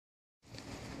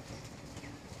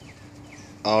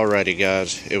Alrighty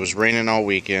guys, it was raining all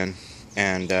weekend,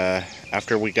 and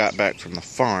after we got back from the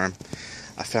farm,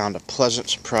 I found a pleasant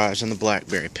surprise in the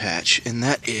blackberry patch, and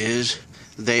that is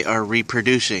they are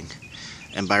reproducing.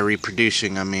 And by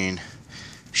reproducing, I mean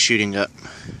shooting up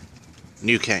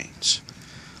new canes,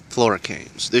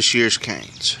 floricanes, this year's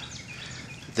canes.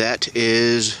 That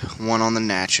is one on the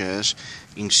Natchez.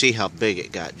 You can see how big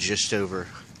it got just over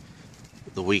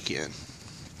the weekend.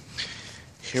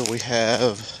 Here we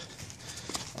have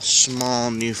a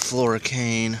small new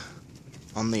floricane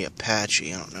on the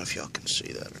Apache. I don't know if y'all can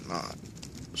see that or not.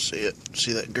 See it?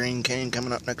 See that green cane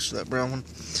coming up next to that brown one?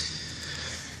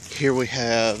 Here we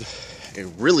have a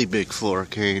really big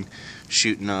floricane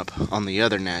shooting up on the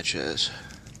other Natchez.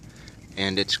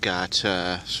 And it's got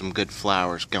some good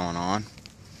flowers going on.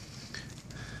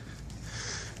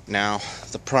 Now,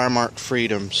 the Primark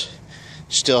Freedoms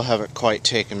still haven't quite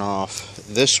taken off.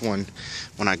 This one,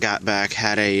 when I got back,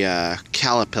 had a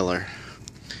caterpillar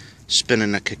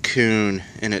spinning a cocoon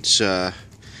in its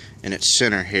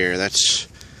center here. That's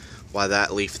why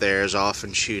that leaf there is off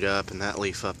and shoot up, and that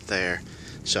leaf up there.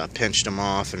 So I pinched him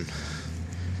off and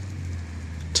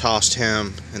tossed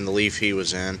him in the leaf he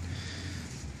was in.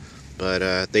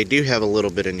 But they do have a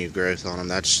little bit of new growth on them.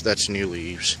 That's new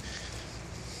leaves.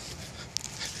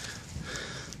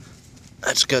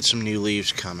 That's got some new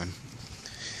leaves coming.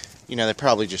 You know, they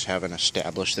probably just haven't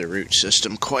established their root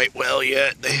system quite well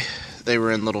yet. They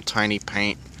were in little tiny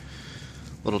paint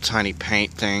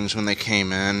things when they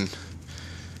came in.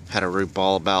 Had a root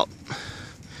ball about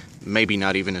maybe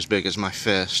not even as big as my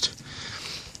fist.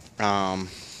 Navajo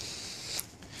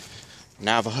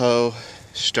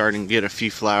starting to get a few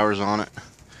flowers on it.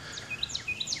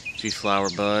 A few flower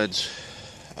buds.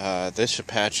 This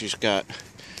Apache's got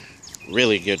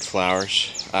really good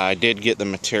flowers. I did get the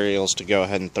materials to go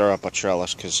ahead and throw up a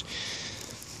trellis because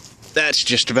that's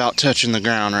just about touching the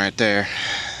ground right there,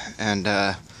 and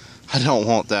I don't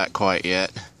want that quite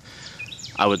yet.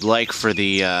 I would like for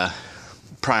the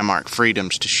Primark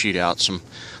Freedoms to shoot out some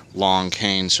long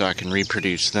canes so I can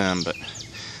reproduce them, but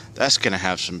that's gonna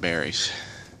have some berries.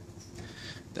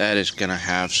 That is gonna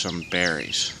have some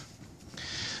berries.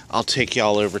 I'll take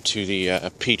y'all over to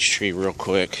the peach tree real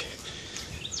quick.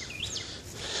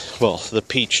 Well, the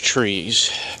peach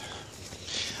trees.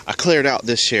 I cleared out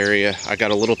this area. I got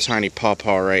a little tiny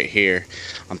pawpaw right here.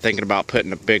 I'm thinking about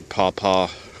putting a big pawpaw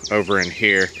over in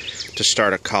here to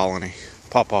start a colony.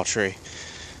 Pawpaw tree.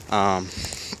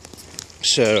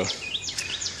 So,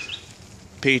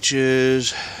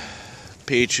 peaches.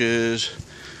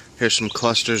 Here's some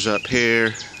clusters up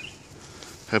here.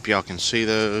 Hope y'all can see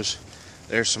those.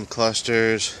 There's some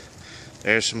clusters.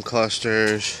 There's some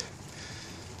clusters.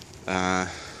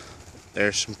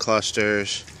 There's some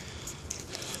clusters.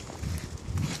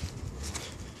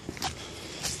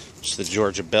 It's the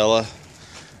Georgia Bella.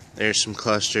 There's some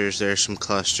clusters. There's some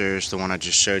clusters. The one I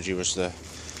just showed you was the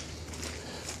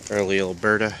early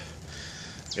Alberta.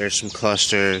 There's some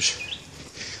clusters.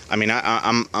 I mean,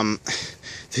 I'm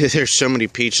there's so many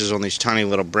peaches on these tiny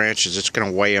little branches. It's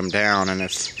gonna weigh them down, and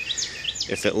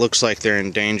if it looks like they're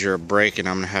in danger of breaking,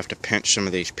 I'm gonna have to pinch some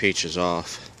of these peaches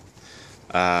off.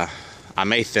 I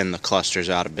may thin the clusters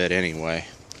out a bit anyway,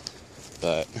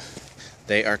 but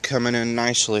they are coming in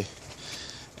nicely.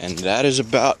 And that is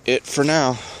about it for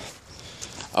now.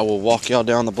 I will walk y'all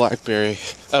down the blackberry.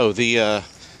 Oh,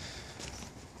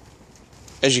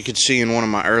 as you could see in one of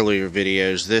my earlier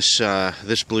videos,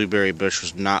 this blueberry bush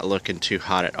was not looking too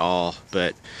hot at all.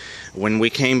 But when we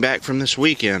came back from this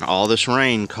weekend, all this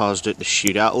rain caused it to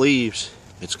shoot out leaves.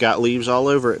 It's got leaves all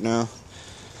over it now.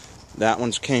 That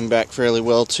one's came back fairly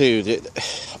well too.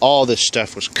 All this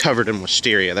stuff was covered in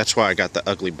wisteria. That's why I got the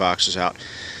ugly boxes out.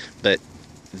 But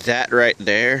that right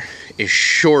there is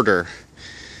shorter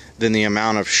than the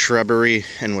amount of shrubbery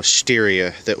and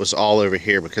wisteria that was all over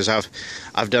here, because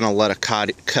I've done a lot of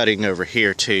cutting over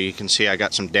here too. You can see I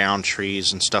got some down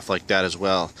trees and stuff like that as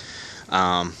well.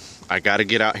 I got to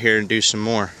get out here and do some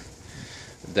more.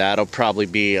 That'll probably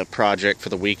be a project for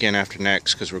the weekend after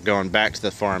next, because we're going back to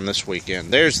the farm this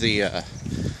weekend. There's the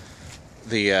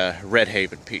Red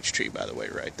Haven peach tree, by the way,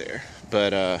 right there.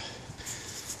 But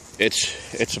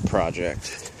it's a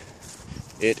project.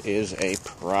 It is a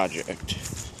project.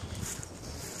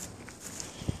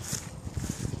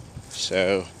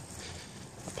 So,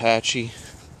 Apache,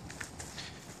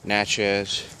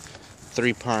 Natchez,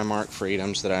 3 Primark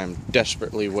Freedoms that I'm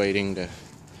desperately waiting to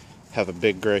have a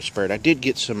big growth spurt. I did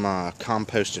get some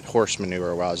composted horse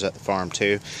manure while I was at the farm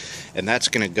too, and that's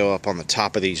going to go up on the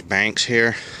top of these banks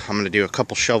here. I'm going to do a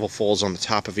couple shovelfuls on the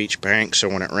top of each bank, so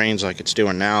when it rains like it's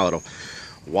doing now, it'll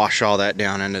wash all that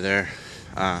down into there.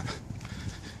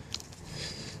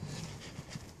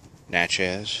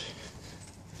 Natchez,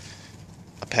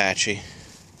 Apache,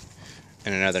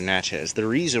 and another Natchez. The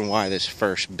reason why this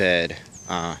first bed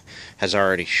has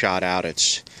already shot out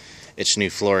its new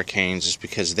floricanes is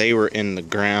because they were in the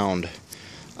ground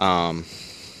over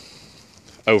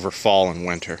fall and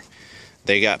winter.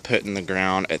 They got put in the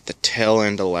ground at the tail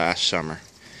end of last summer,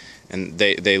 and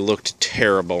they looked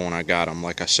terrible when I got them.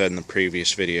 Like I said in the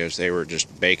previous videos, they were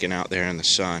just baking out there in the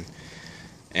sun,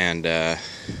 and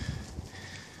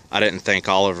I didn't think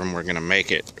all of them were going to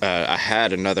make it. I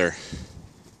had another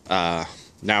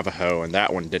Navajo, and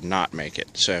that one did not make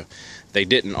it, so they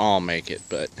didn't all make it.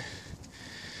 But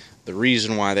the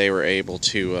reason why they were able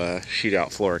to shoot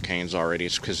out floricanes already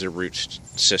is because their root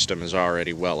system is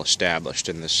already well established,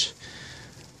 and this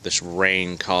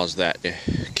rain caused that to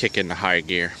kick into high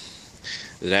gear.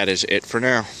 That is it for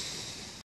now.